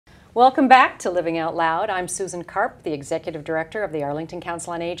Welcome back to Living Out Loud. I'm Susan Karp, the Executive Director of the Arlington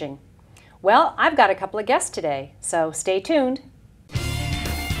Council on Aging. Well, I've got a couple of guests today, so stay tuned.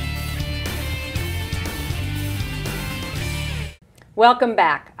 Welcome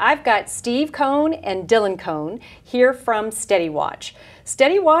back. I've got Steve Cohn and Dylan Cohn here from Steady Watch.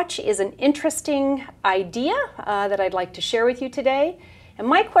 Steady Watch is an interesting idea that I'd like to share with you today. And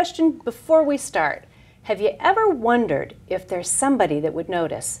my question before we start, have you ever wondered if there's somebody that would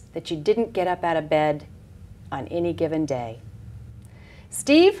notice that you didn't get up out of bed on any given day?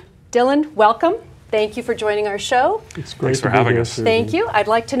 Steve, Dylan, welcome. Thank you for joining our show. It's great for having us. Thank you. I'd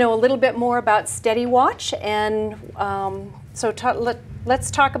like to know a little bit more about Steady Watch, and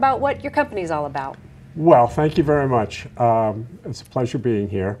let's talk about what your company's all about. Well, thank you very much. It's a pleasure being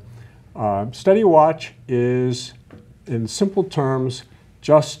here. Steady Watch is, in simple terms,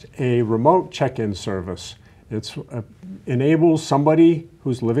 just a remote check-in service. It enables somebody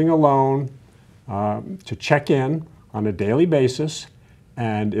who's living alone to check in on a daily basis,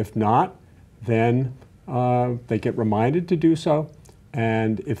 and if not, then they get reminded to do so,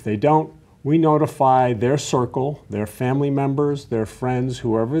 and if they don't, we notify their circle, their family members, their friends,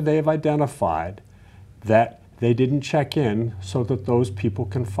 whoever they've identified, that they didn't check in so that those people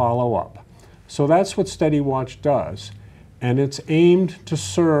can follow up. So that's what Steady Watch does. And it's aimed to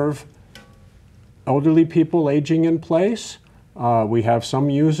serve elderly people aging in place. We have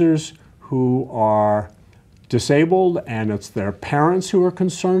some users who are disabled and it's their parents who are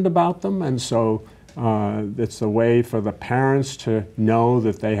concerned about them, and so it's a way for the parents to know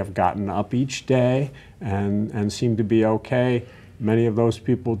that they have gotten up each day and seem to be okay. Many of those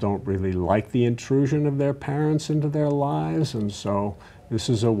people don't really like the intrusion of their parents into their lives, and so this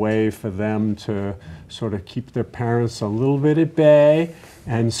is a way for them to sort of keep their parents a little bit at bay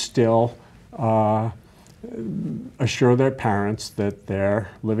and still assure their parents that they're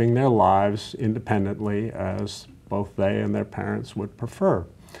living their lives independently as both they and their parents would prefer.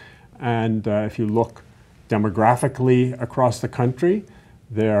 And if you look demographically across the country,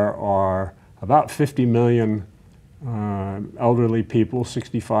 there are about 50 million elderly people,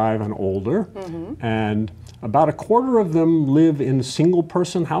 65 and older, and about a quarter of them live in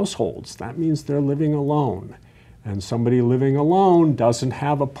single-person households. That means they're living alone. And somebody living alone doesn't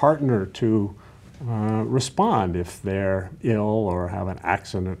have a partner to respond if they're ill or have an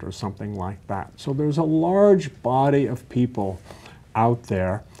accident or something like that. So there's a large body of people out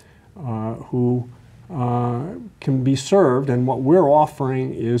there who can be served, and what we're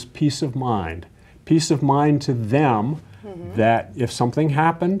offering is peace of mind. Peace of mind to them that if something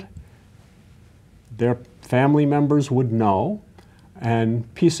happened, their family members would know,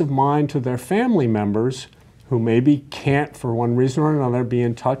 and peace of mind to their family members who maybe can't, for one reason or another, be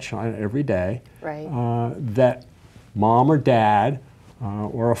in touch every day, right. That mom or dad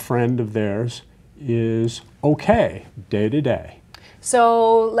or a friend of theirs is okay day to day.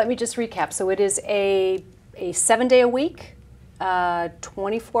 So let me just recap. So it is a 7-day-a-week,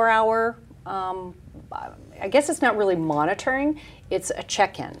 24-hour, I guess it's not really monitoring, it's a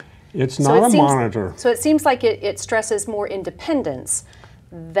check-in. It's not a monitor. So it seems like it stresses more independence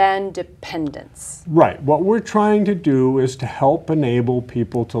than dependence. Right. What we're trying to do is to help enable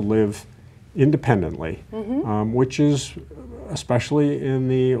people to live independently, which is, especially in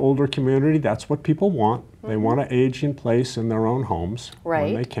the older community, that's what people want. They want to age in place in their own homes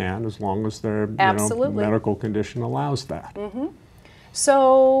when they can, as long as their medical condition allows that.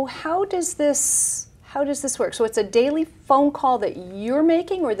 So how does this work? So it's a daily phone call that you're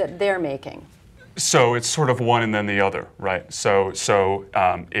making or that they're making? So it's sort of one and then the other, right? So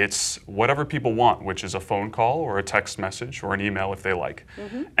it's whatever people want, which is a phone call or a text message or an email if they like.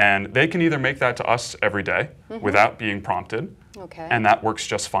 And they can either make that to us every day without being prompted, and that works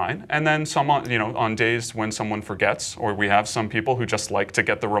just fine. And then on days when someone forgets, or we have some people who just like to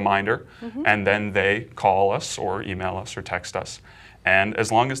get the reminder, and then they call us or email us or text us. And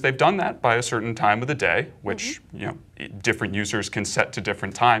as long as they've done that by a certain time of the day, which different users can set to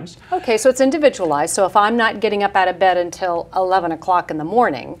different times. Okay, so it's individualized. So if I'm not getting up out of bed until 11 o'clock in the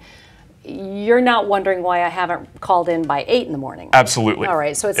morning, you're not wondering why I haven't called in by 8 in the morning. Absolutely. All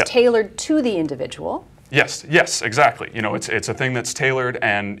right, so it's tailored to the individual. Yes, exactly. It's a thing that's tailored,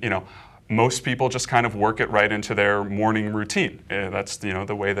 and most people just kind of work it right into their morning routine. That's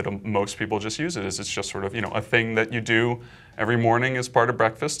the way that most people just use it. Is it's just sort of a thing that you do every morning as part of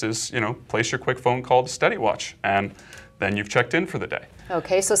breakfast. Is place your quick phone call to Steady Watch, and then you've checked in for the day.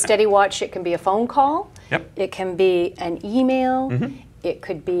 Okay, so Steady Watch, it can be a phone call. Yep. It can be an email. It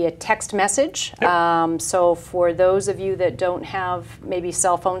could be a text message. Yep. So for those of you that don't have maybe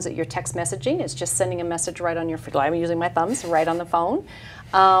cell phones that you're text messaging, it's just sending a message right on your, I'm using my thumbs, right on the phone.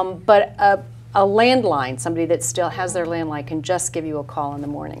 But a landline, somebody that still has their landline, can just give you a call in the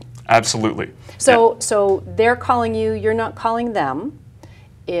morning. Absolutely. So they're calling you, you're not calling them.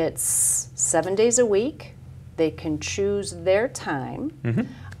 It's 7 days a week. They can choose their time.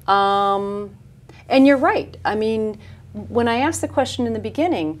 And you're right. I mean, when I asked the question in the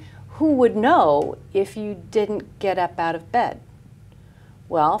beginning, who would know if you didn't get up out of bed?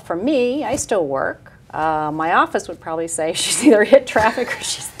 Well, for me, I still work. My office would probably say she's either hit traffic or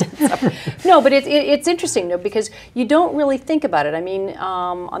she's done something. No, but it's interesting, though, because you don't really think about it. I mean,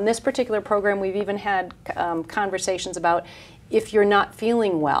 on this particular program, we've even had conversations about if you're not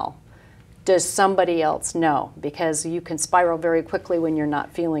feeling well, does somebody else know? Because you can spiral very quickly when you're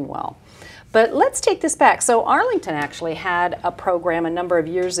not feeling well. But let's take this back. So Arlington actually had a program a number of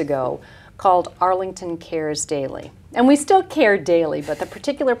years ago called Arlington Cares Daily. And we still care daily, but the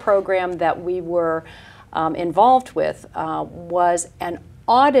particular program that we were involved with was an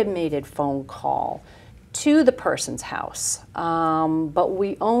automated phone call to the person's house. But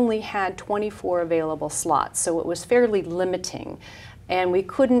we only had 24 available slots, so it was fairly limiting. And we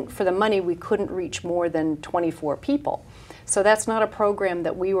couldn't, for the money, we couldn't reach more than 24 people. So that's not a program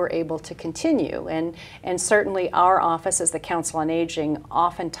that we were able to continue. And certainly our office as the Council on Aging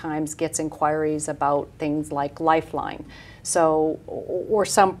oftentimes gets inquiries about things like Lifeline. So, or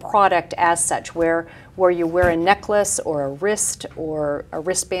some product as such where you wear a necklace or a wrist or a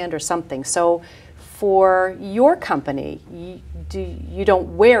wristband or something. So for your company, you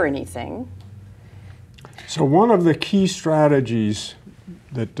don't wear anything. So one of the key strategies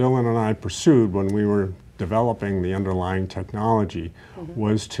that Dylan and I pursued when we were developing the underlying technology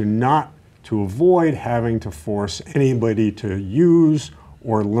was to avoid having to force anybody to use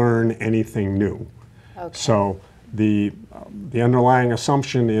or learn anything new. Okay. So the underlying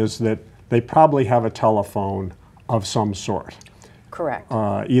assumption is that they probably have a telephone of some sort. Correct.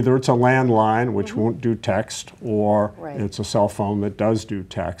 Either it's a landline, which won't do text, or Right. it's a cell phone that does do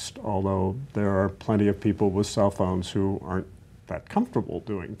text, although there are plenty of people with cell phones who aren't that comfortable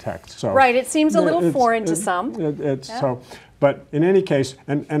doing text. So Right, it seems a little foreign to some. So, but in any case,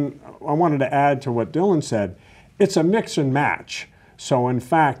 and I wanted to add to what Dylan said, it's a mix and match. So in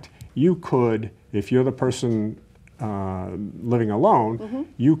fact, you could, if you're the person living alone,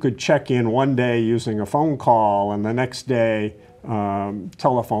 you could check in one day using a phone call and the next day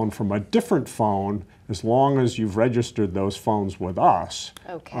telephone from a different phone, as long as you've registered those phones with us.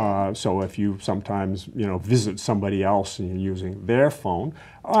 Okay. So if you sometimes visit somebody else and you're using their phone,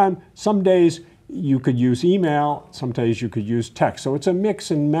 some days you could use email, some days you could use text. So it's a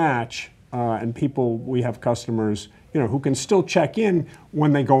mix and match, and we have customers who can still check in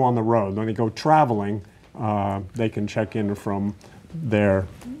when they go on the road. When they go traveling, they can check in from their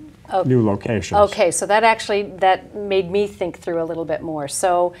new locations. Okay, so that made me think through a little bit more.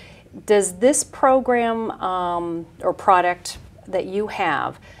 So does this program or product that you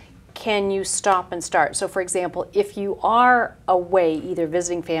have, can you stop and start? So for example, if you are away either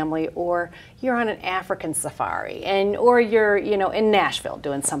visiting family or you're on an African safari or you're in Nashville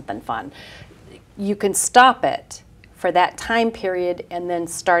doing something fun, you can stop it for that time period and then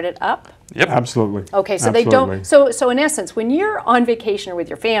start it up? Yep. Absolutely. Okay, so Absolutely. they don't. So in essence, when you're on vacation or with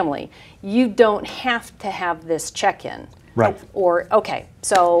your family, you don't have to have this check-in. Right. Okay,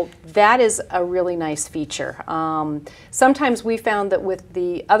 so that is a really nice feature. Sometimes we found that with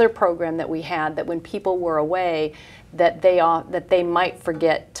the other program that we had, that when people were away, that they might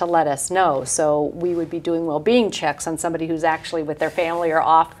forget to let us know. So we would be doing well-being checks on somebody who's actually with their family or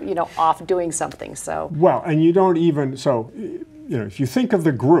off doing something. So well, and you don't even if you think of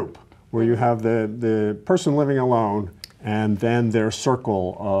the group where you have the person living alone and then their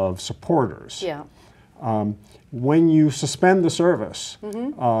circle of supporters. Yeah. When you suspend the service,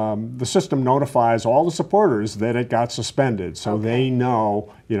 the system notifies all the supporters that it got suspended, so they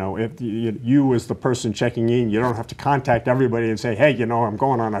know, if you as the person checking in, you don't have to contact everybody and say, hey, I'm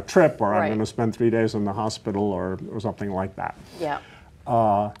going on a trip, or I'm going to spend 3 days in the hospital, or something like that. Yeah.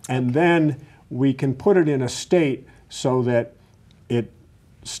 And then we can put it in a state so that it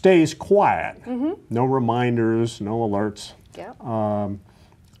stays quiet, no reminders, no alerts,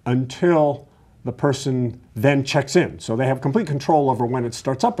 until the person then checks in. So they have complete control over when it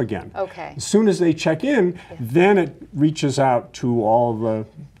starts up again. Okay. As soon as they check in, then it reaches out to all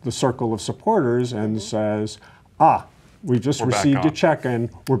the circle of supporters and says, we just received a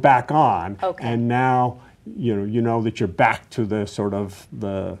check-in, we're back on. Okay. And now you know that you're back to the sort of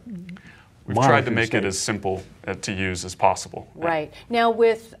the We've tried to make it as simple to use as possible. Right. Now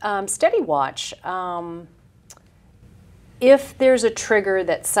with Steady Watch, if there's a trigger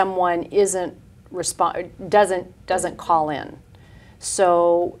that someone doesn't call in,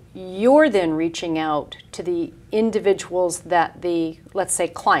 So you're then reaching out to the individuals that let's say,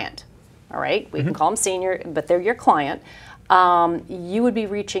 client, all right? We can call them senior, but they're your client. You would be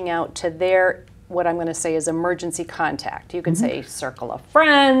reaching out to their, what I'm going to say is emergency contact. You can say circle of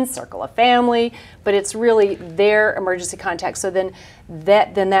friends, circle of family, but it's really their emergency contact. So then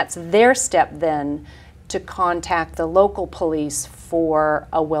that's their step then to contact the local police for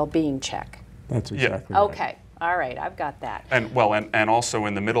a well-being check. That's exactly right. Okay. All right, I've got that. And well, and also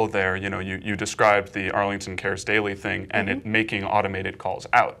in the middle there, you know, you described the Arlington Cares Daily thing and it making automated calls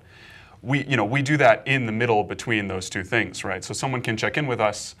out. We do that in the middle between those two things, right? So someone can check in with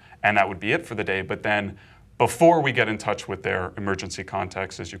us and that would be it for the day, but then before we get in touch with their emergency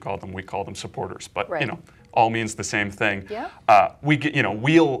contacts, as you call them, we call them supporters, but you know, all means the same thing. Yeah. We get, you know,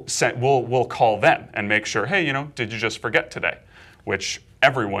 we'll call them and make sure, hey, you know, did you just forget today? Which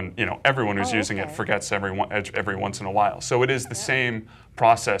everyone who's using it forgets every once in a while. So it is the same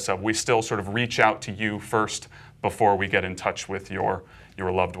process of we still sort of reach out to you first before we get in touch with your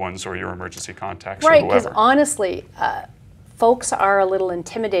loved ones or your emergency contacts or Right, whoever. because honestly, folks are a little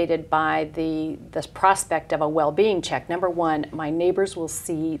intimidated by the prospect of a well-being check. Number one, my neighbors will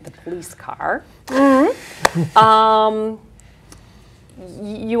see the police car.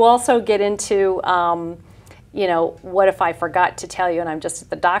 You also get into, you know, what if I forgot to tell you and I'm just at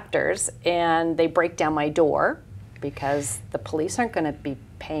the doctor's and they break down my door, because the police aren't going to be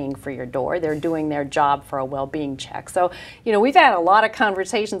paying for your door. They're doing their job for a well-being check. So, you know, we've had a lot of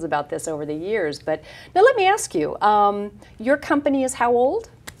conversations about this over the years. But now let me ask you, your company is how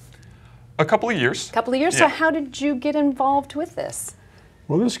old? A couple of years. A couple of years. Yeah. So how did you get involved with this?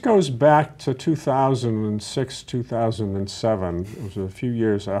 Well, this goes back to 2006, 2007. It was a few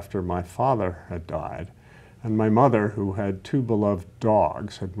years after my father had died. And my mother, who had two beloved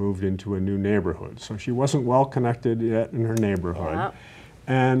dogs, had moved into a new neighborhood. So she wasn't well connected yet in her neighborhood. Yeah.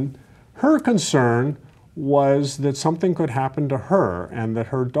 And her concern was that something could happen to her and that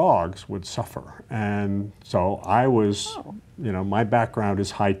her dogs would suffer. And so I was, you know, my background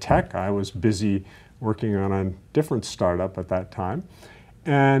is high tech. I was busy working on a different startup at that time.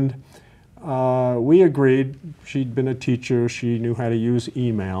 And we agreed, she'd been a teacher, she knew how to use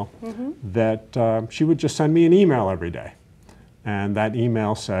email, that she would just send me an email every day. And that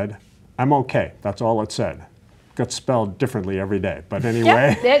email said, I'm okay. That's all it said. Got spelled differently every day, but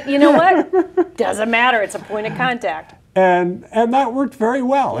anyway. Yeah, you know what? Doesn't matter. It's a point of contact. And that worked very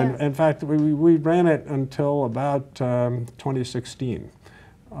well. Yeah. And in fact, we ran it until about 2016.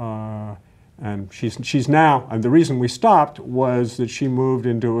 And she's now, and the reason we stopped was that she moved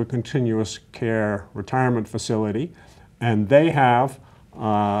into a continuous care retirement facility, and they have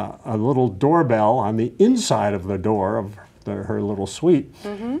a little doorbell on the inside of the door of her little suite.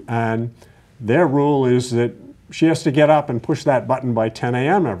 And their rule is that she has to get up and push that button by 10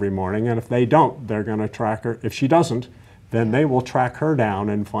 a.m. every morning, and if they don't, they're going to track her. If she doesn't, then they will track her down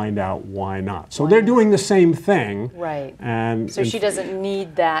and find out why not. So they're doing the same thing. Right. And So she doesn't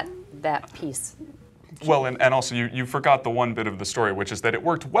need that piece. Well, and also you forgot the one bit of the story, which is that it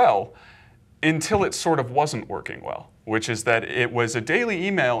worked well until it sort of wasn't working well, which is that it was a daily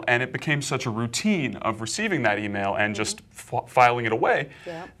email and it became such a routine of receiving that email and just filing it away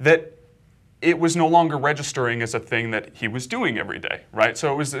that it was no longer registering as a thing that he was doing every day, right?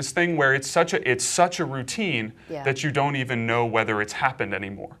 So it was this thing where it's such a routine that you don't even know whether it's happened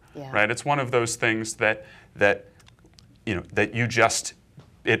anymore, right? It's one of those things that you know, that you just,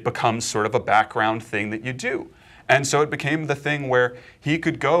 it becomes sort of a background thing that you do. And so it became the thing where he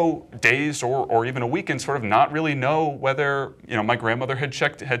could go days or even a week and sort of not really know whether, you know, my grandmother had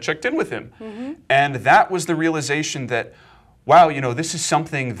checked in with him. And that was the realization that, wow, you know, this is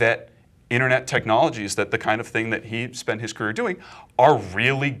something that internet technologies, that the kind of thing that he spent his career doing, are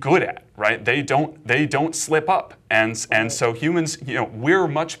really good at, right? They don't slip up. And so humans, you know, we're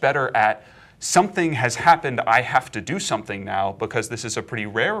much better at, something has happened, I have to do something now because this is a pretty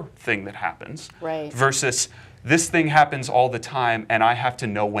rare thing that happens. Right. Versus this thing happens all the time and I have to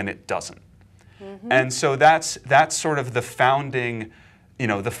know when it doesn't. And so that's sort of the founding, you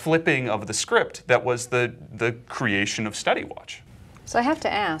know, the flipping of the script that was the creation of StudyWatch. So I have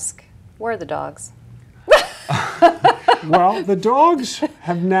to ask, where are the dogs? Well, the dogs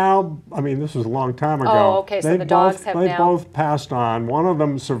have now, I mean, this was a long time ago. Oh, okay, so the dogs have now... They've both passed on. One of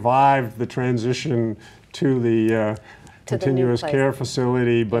them survived the transition to the continuous care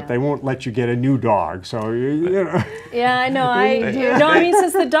facility, but they won't let you get a new dog. So you know. Yeah, I know. I mean,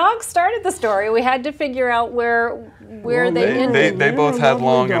 since the dog started the story, we had to figure out where they ended. They both had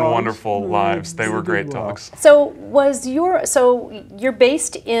long and wonderful lives. They were great dogs. So you're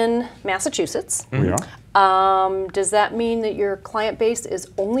based in Massachusetts. We are. Does that mean that your client base is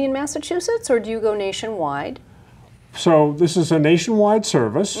only in Massachusetts, or do you go nationwide? So this is a nationwide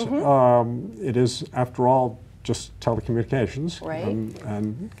service. It is, after all, just telecommunications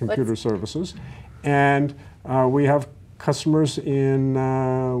and computer services. And we have customers in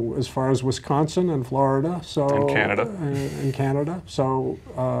as far as Wisconsin and Florida. So and Canada. In Canada. So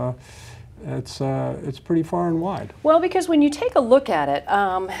it's pretty far and wide. Well, because when you take a look at it,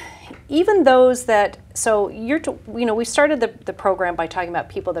 even those that, so we started the program by talking about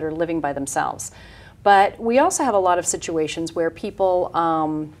people that are living by themselves. But we also have a lot of situations where people,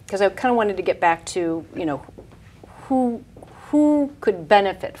 because I kind of wanted to get back to, who could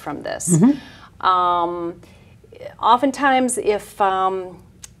benefit from this. Oftentimes, if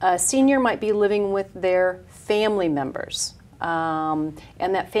a senior might be living with their family members, and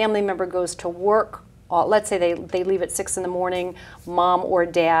that family member goes to work, let's say they leave at 6 in the morning, mom or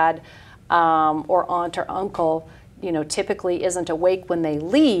dad or aunt or uncle, typically isn't awake when they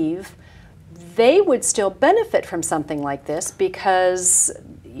leave, they would still benefit from something like this because,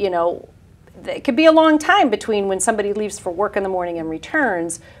 it could be a long time between when somebody leaves for work in the morning and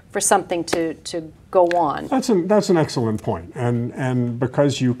returns for something to go on. That's an excellent point. And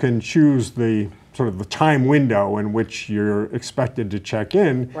because you can choose the sort of the time window in which you're expected to check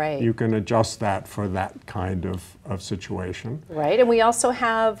in, you can adjust that for that kind of situation. Right, and we also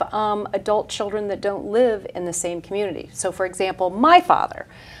have adult children that don't live in the same community. So for example, my father,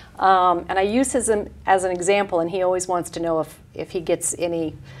 and I use him as an example, and he always wants to know if he gets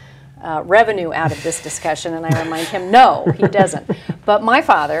any revenue out of this discussion, and I remind him, no, he doesn't. But my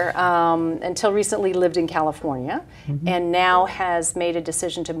father, until recently, lived in California, and now has made a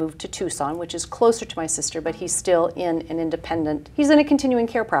decision to move to Tucson, which is closer to my sister, but he's still in an independent, he's in a continuing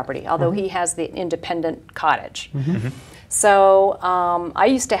care property, although he has the independent cottage. So I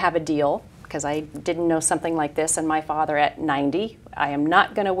used to have a deal, because I didn't know something like this, and my father at 90, I am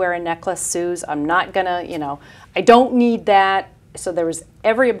not going to wear a necklace, Suze, I'm not going to, I don't need that. So there was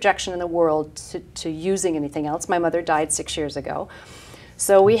every objection in the world to using anything else. My mother died 6 years ago.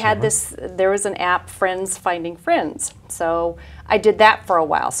 So we had there was an app, Friends Finding Friends. So I did that for a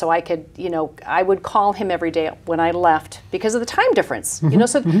while. So I could, I would call him every day when I left because of the time difference.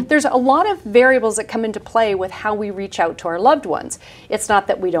 So there's a lot of variables that come into play with how we reach out to our loved ones. It's not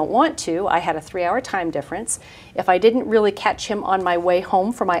that we don't want to. I had a 3-hour time difference. If I didn't really catch him on my way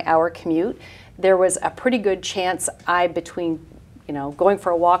home for my hour commute, there was a pretty good chance between going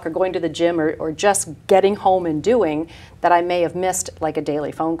for a walk or going to the gym or just getting home and doing, that I may have missed like a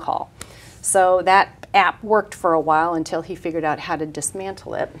daily phone call. So that app worked for a while until he figured out how to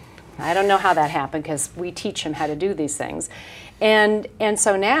dismantle it. I don't know how that happened because we teach him how to do these things. And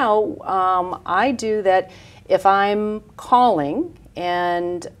so now I do that if I'm calling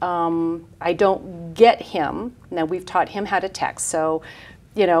and I don't get him, now we've taught him how to text, so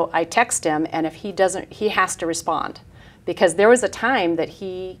I text him, and if he doesn't, he has to respond. Because there was a time that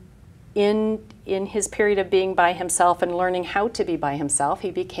he, in his period of being by himself and learning how to be by himself, he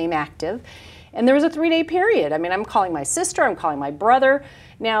became active. And there was a 3-day period. I mean, I'm calling my sister, I'm calling my brother.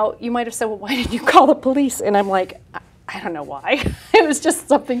 Now, you might have said, well, why didn't you call the police? And I'm like, I don't know why. It was just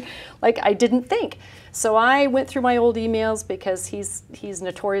something like I didn't think. So I went through my old emails because he's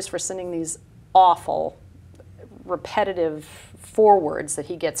notorious for sending these awful, repetitive forwards that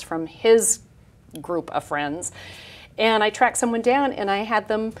he gets from his group of friends. And I tracked someone down, and I had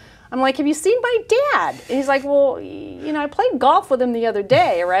them, I'm like, have you seen my dad? And he's like, well, I played golf with him the other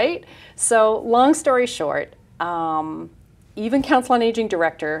day, right? So long story short, even Council on Aging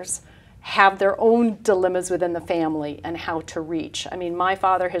directors have their own dilemmas within the family and how to reach. I mean, my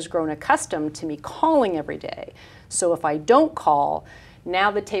father has grown accustomed to me calling every day. So if I don't call, now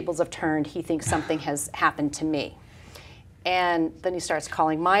the tables have turned. He thinks something has happened to me. And then he starts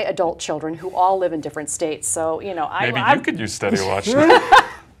calling my adult children, who all live in different states. So, maybe you could use Steady Watch.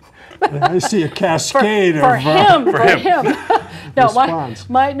 I see a cascade for him. response.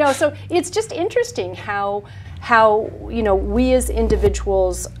 No. So it's just interesting how we as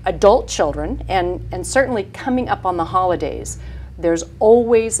individuals, adult children, and certainly coming up on the holidays, there's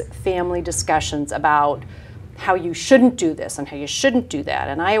always family discussions about how you shouldn't do this and how you shouldn't do that.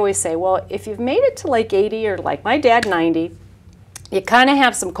 And I always say, well, if you've made it to like 80 or like my dad 90, you kind of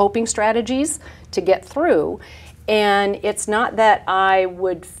have some coping strategies to get through. And it's not that I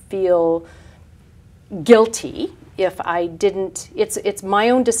would feel guilty if I didn't, it's my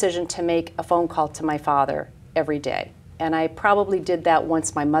own decision to make a phone call to my father every day. And I probably did that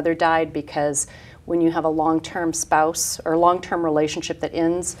once my mother died, because when you have a long-term spouse or long-term relationship that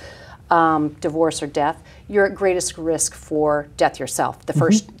ends, divorce or death, you're at greatest risk for death yourself the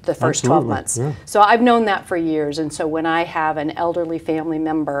first 12 months. Yeah. So I've known that for years, and so when I have an elderly family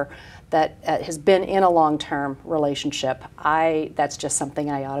member that has been in a long-term relationship, that's just something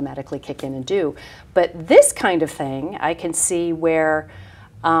I automatically kick in and do. But this kind of thing, I can see where,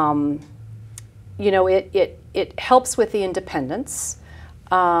 you know, it helps with the independence.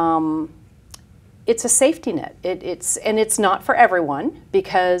 It's a safety net. And it's not for everyone,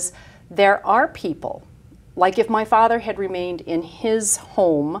 because there are people, like if my father had remained in his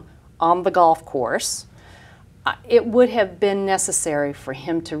home on the golf course, it would have been necessary for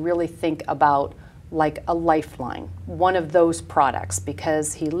him to really think about like a lifeline, one of those products,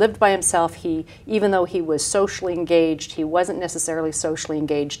 because he lived by himself. Even though he was socially engaged, he wasn't necessarily socially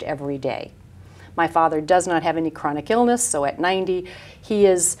engaged every day. My father does not have any chronic illness, so at 90,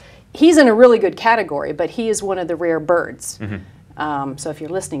 he's in a really good category, but he is one of the rare birds. So if you're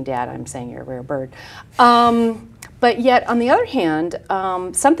listening, Dad, I'm saying you're a rare bird. But yet, on the other hand,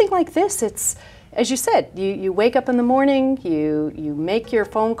 something like this, it's, as you said, you wake up in the morning, you make your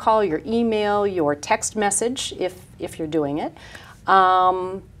phone call, your email, your text message, if you're doing it,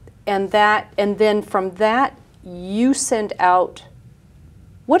 and then from that, you send out,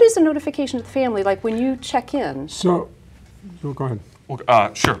 what is a notification to the family, like when you check in? So, go ahead.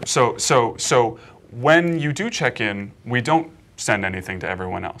 Well, sure. So when you do check in, we don't send anything to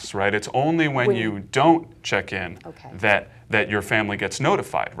everyone else, right? It's only when you don't check in that your family gets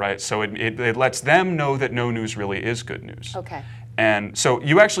notified, right? So it lets them know that no news really is good news. Okay. And so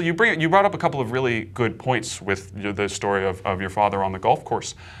you brought up a couple of really good points with the story of your father on the golf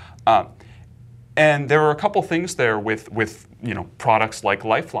course. And there are a couple things there with products like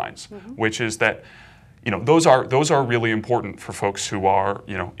lifelines, which is that those are really important for folks who are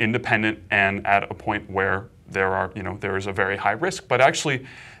independent and at a point where there is a very high risk. But actually,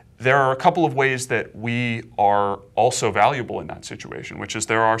 there are a couple of ways that we are also valuable in that situation, which is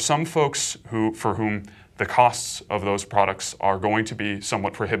there are some folks for whom the costs of those products are going to be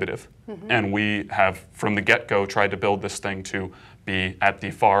somewhat prohibitive, and we have from the get-go tried to build this thing to be at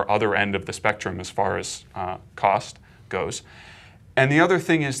the far other end of the spectrum as far as cost goes. And the other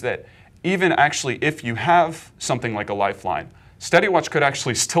thing is that even actually if you have something like a lifeline, SteadyWatch could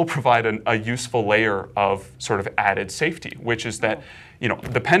actually still provide a useful layer of sort of added safety, which is that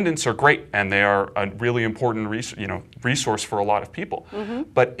the pendants are great and they are a really important resource for a lot of people.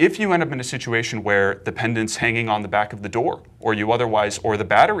 But if you end up in a situation where the pendant's hanging on the back of the door, or the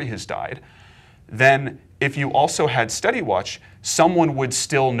battery has died, then if you also had SteadyWatch, someone would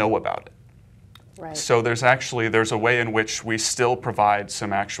still know about it. Right. So there's a way in which we still provide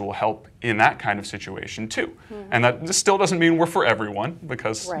some actual help in that kind of situation too. And that still doesn't mean we're for everyone,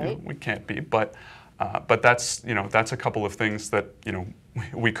 because we can't be, but that's that's a couple of things that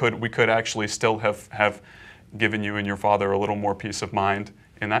we could actually still have given you and your father a little more peace of mind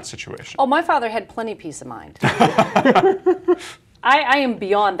in that situation. Oh, my father had plenty of peace of mind. I am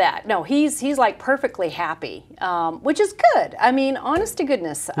beyond that. No, he's like perfectly happy, which is good. I mean, honest to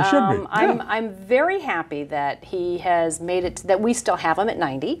goodness, He should be. I'm very happy that he has made it, that we still have him at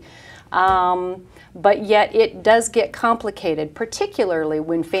 90. But yet it does get complicated, particularly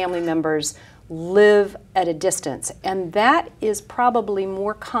when family members live at a distance. And that is probably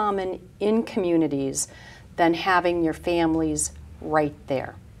more common in communities than having your families right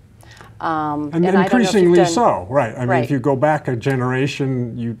there. And increasingly so, right. I mean, if you go back a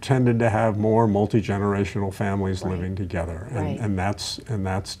generation, you tended to have more multi-generational families living together, and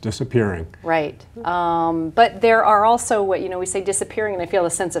that's disappearing. Right. But there are also, we say disappearing, and I feel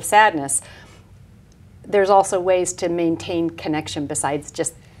a sense of sadness. There's also ways to maintain connection besides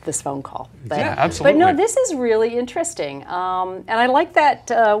just this phone call. But, yeah, absolutely. But no, this is really interesting. And I like that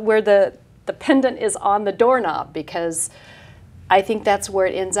where the pendant is on the doorknob, because I think that's where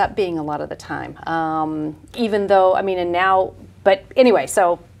it ends up being a lot of the time. Even though, I mean, and now, but anyway,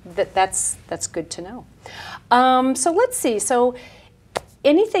 so that's good to know. So let's see. So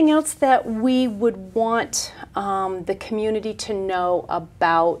anything else that we would want the community to know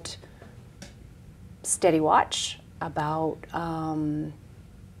about SteadyWatch, about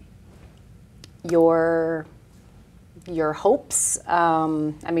your hopes?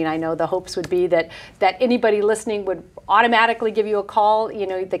 I mean, I know the hopes would be that anybody listening would automatically give you a call.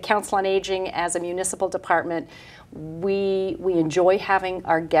 The Council on Aging, as a municipal department, we enjoy having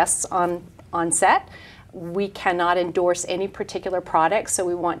our guests on set. We cannot endorse any particular product, so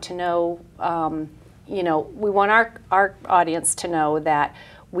we want to know you know, we want our audience to know that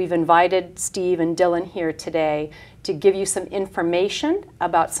we've invited Steve and Dylan here today to give you some information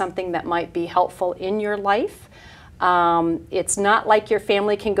about something that might be helpful in your life. It's not like your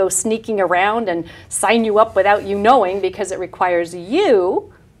family can go sneaking around and sign you up without you knowing, because it requires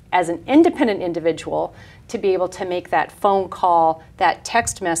you as an independent individual to be able to make that phone call, that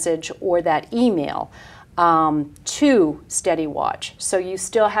text message, or that email to Steady Watch. So you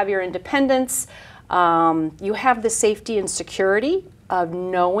still have your independence, you have the safety and security of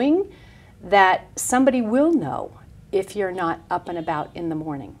knowing that somebody will know if you're not up and about in the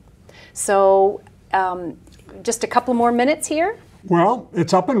morning. So just a couple more minutes here. Well,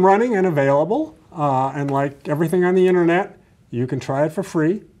 it's up and running and available, and like everything on the internet, you can try it for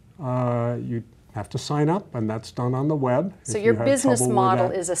free. You have to sign up, and that's done on the web. So your business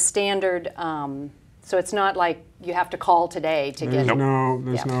model is a standard, so it's not like you have to call today to get.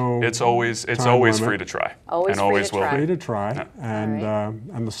 There's no. It's always free to try. Always and free always to will. try. Free to try, Yeah.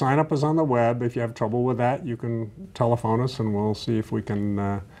 and the sign up is on the web. If you have trouble with that, you can telephone us, and we'll see if we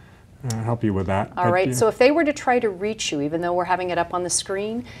can help you with that. All right. So if they were to try to reach you, even though we're having it up on the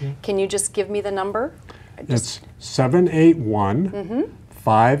screen, can you just give me the number? It's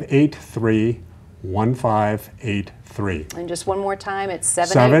 781-583-1583. And just one more time, it's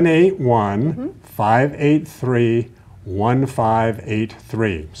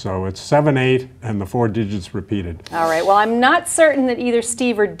 781-583-1583. So it's 78 and the 4 digits repeated. All right. Well, I'm not certain that either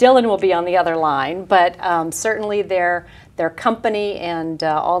Steve or Dylan will be on the other line, but certainly their company and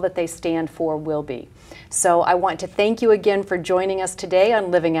all that they stand for will be. So I want to thank you again for joining us today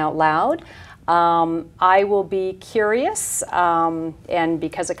on Living Out Loud. I will be curious, and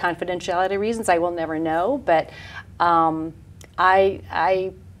because of confidentiality reasons, I will never know, but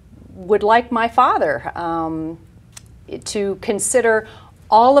I would like my father to consider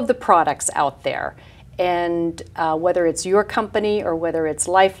all of the products out there, and whether it's your company or whether it's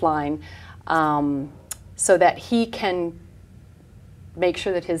Lifeline, so that he can make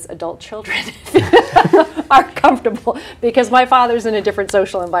sure that his adult children are comfortable, because my father's in a different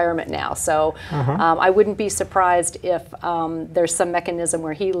social environment now. So I wouldn't be surprised if there's some mechanism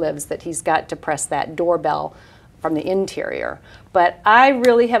where he lives that he's got to press that doorbell from the interior. But I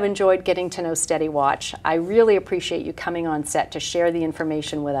really have enjoyed getting to know Steady Watch. I really appreciate you coming on set to share the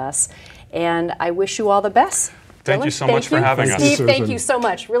information with us, and I wish you all the best. Thank you so much for having us. Steve, thank you so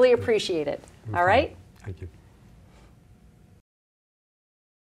much. Really appreciate it. All right? Thank you.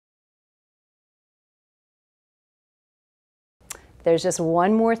 There's just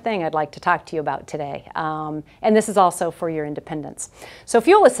one more thing I'd like to talk to you about today, and this is also for your independence. So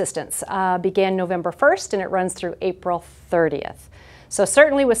fuel assistance began November 1st, and it runs through April 30th. So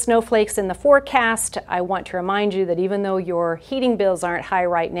certainly with snowflakes in the forecast, I want to remind you that even though your heating bills aren't high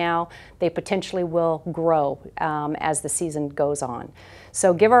right now, they potentially will grow as the season goes on.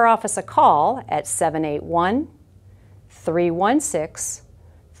 So give our office a call at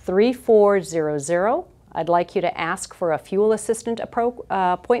 781-316-3400. I'd like you to ask for a fuel assistant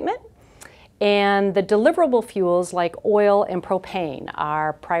appointment. And the deliverable fuels like oil and propane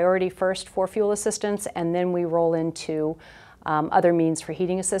are priority first for fuel assistance, and then we roll into other means for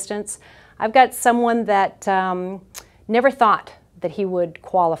heating assistance. I've got someone that never thought that he would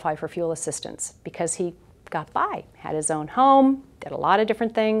qualify for fuel assistance because he got by, had his own home, did a lot of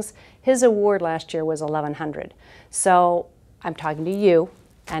different things. His award last year was $1,100. So I'm talking to you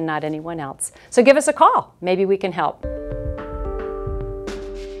and not anyone else. So give us a call. Maybe we can help.